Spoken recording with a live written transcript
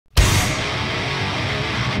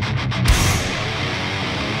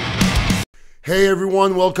Hey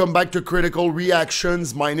everyone, welcome back to Critical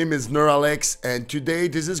Reactions. My name is Neuralex, and today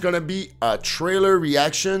this is gonna be a trailer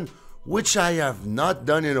reaction, which I have not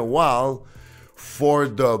done in a while, for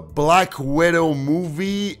the Black Widow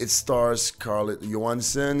movie. It stars Scarlett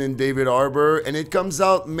Johansson and David Harbour, and it comes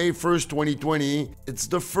out May 1st, 2020. It's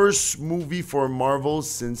the first movie for Marvel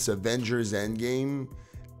since Avengers Endgame.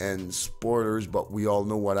 And spoilers, but we all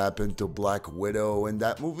know what happened to Black Widow in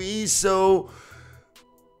that movie, so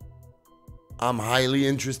I'm highly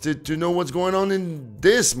interested to know what's going on in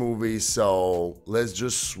this movie, so let's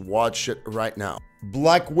just watch it right now.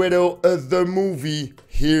 Black Widow, the movie,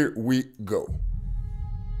 here we go.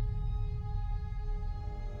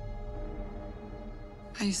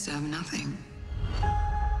 I used to have nothing.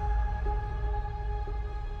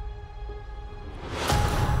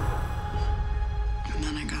 And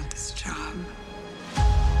then I got this job.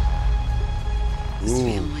 This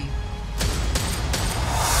family.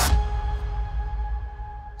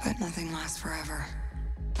 But nothing lasts forever.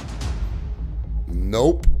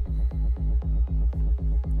 Nope.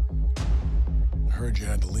 I heard you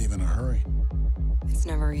had to leave in a hurry. It's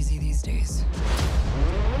never easy these days.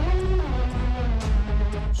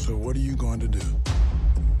 So what are you going to do?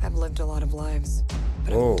 I've lived a lot of lives,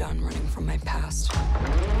 but I'm done running from my past.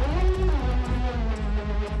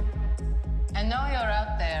 I know you're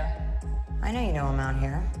out there. I know you know I'm out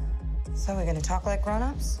here. So we're gonna talk like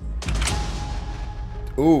grown-ups?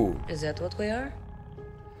 Ooh. Is that what we are?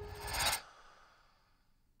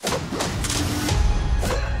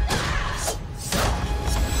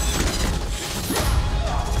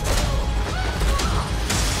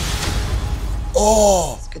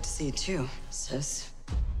 Oh! It's good to see you too, sis.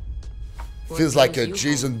 Feels like a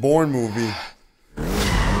Jason Bourne movie.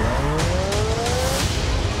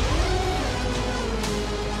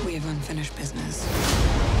 We have unfinished business.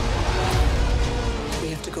 We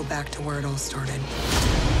have to go back to where it all started.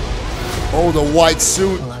 Oh, the white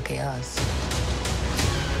suit. Lucky us.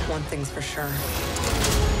 One thing's for sure.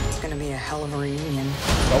 It's gonna be a hell of a reunion.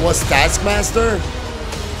 That was Taskmaster?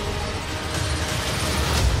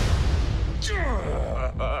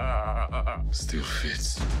 Still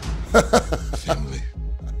fits. Family.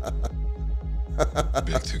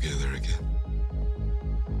 Back together again.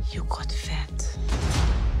 You got fat.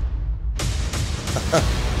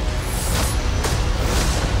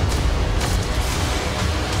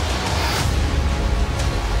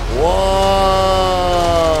 What?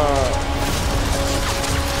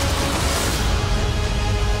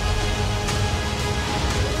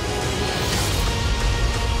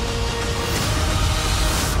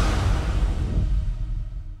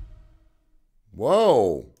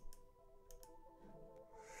 Whoa.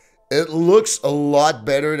 It looks a lot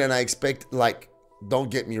better than I expected. Like, don't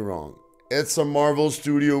get me wrong. It's a Marvel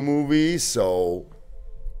Studio movie, so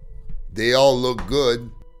they all look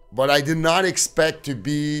good. But I did not expect to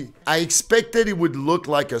be... I expected it would look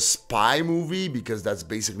like a spy movie, because that's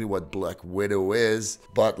basically what Black Widow is.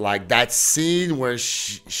 But like that scene where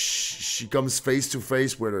she comes face to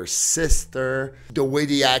face with her sister, the way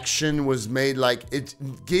the action was made, like it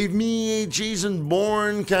gave me a Jason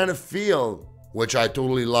Bourne kind of feel, which I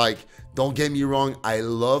totally like. Don't get me wrong, I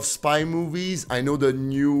love spy movies. I know the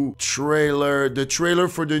trailer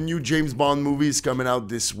for the new James Bond movie is coming out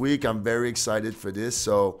this week. I'm very excited for this.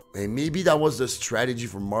 So, and maybe that was the strategy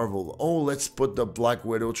for Marvel. Oh, let's put the Black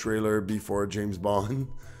Widow trailer before James Bond.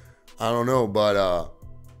 I don't know, but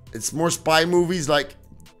it's more spy movies. Like,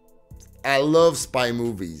 I love spy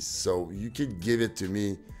movies, so you could give it to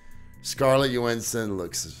me. Scarlett Johansson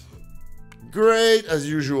looks great as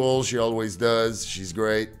usual. She always does. She's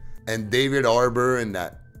great. And David Harbour in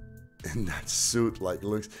that suit, like, it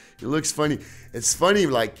looks funny. It's funny,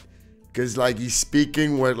 like, because like he's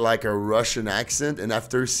speaking with like a Russian accent, and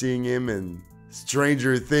after seeing him in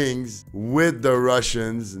Stranger Things with the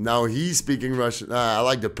Russians, now he's speaking Russian. I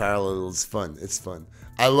like the parallel. It's fun. It's fun.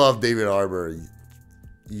 I love David Harbour.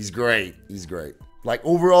 He's great. He's great. Like,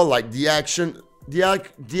 overall, like the action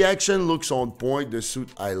looks on point. The suit,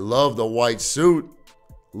 I love the white suit.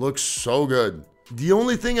 Looks so good. The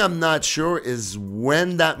only thing I'm not sure is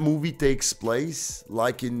when that movie takes place,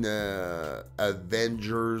 like in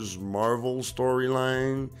Avengers Marvel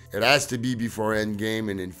storyline. It has to be before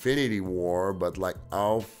Endgame and Infinity War, but like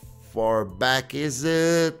how far back is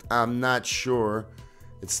it? I'm not sure.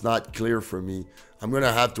 It's not clear for me. I'm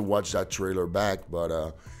gonna have to watch that trailer back,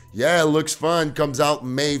 but yeah, it looks fun. Comes out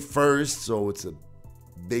May 1st, so it's a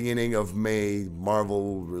beginning of May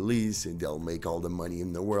Marvel release, and they'll make all the money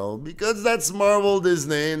in the world because that's Marvel,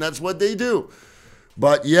 Disney, and that's what they do.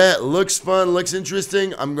 But yeah, looks fun, looks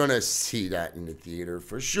interesting. I'm gonna see that in the theater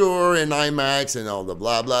for sure, in IMAX and all the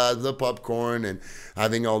blah blah, the popcorn and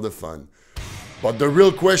having all the fun. But the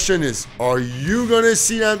real question is, are you gonna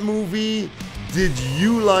see that movie? Did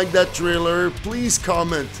you like that trailer? Please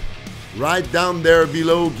comment right down there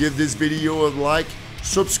below. Give this video a like.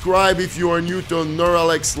 Subscribe if you are new to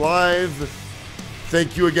Neuralex Live.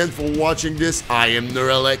 Thank you again for watching this. I am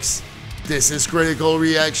Neuralex. This is Critical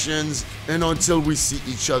Reactions. And until we see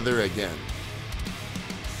each other again,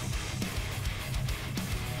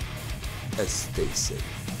 stay safe.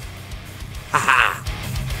 Haha!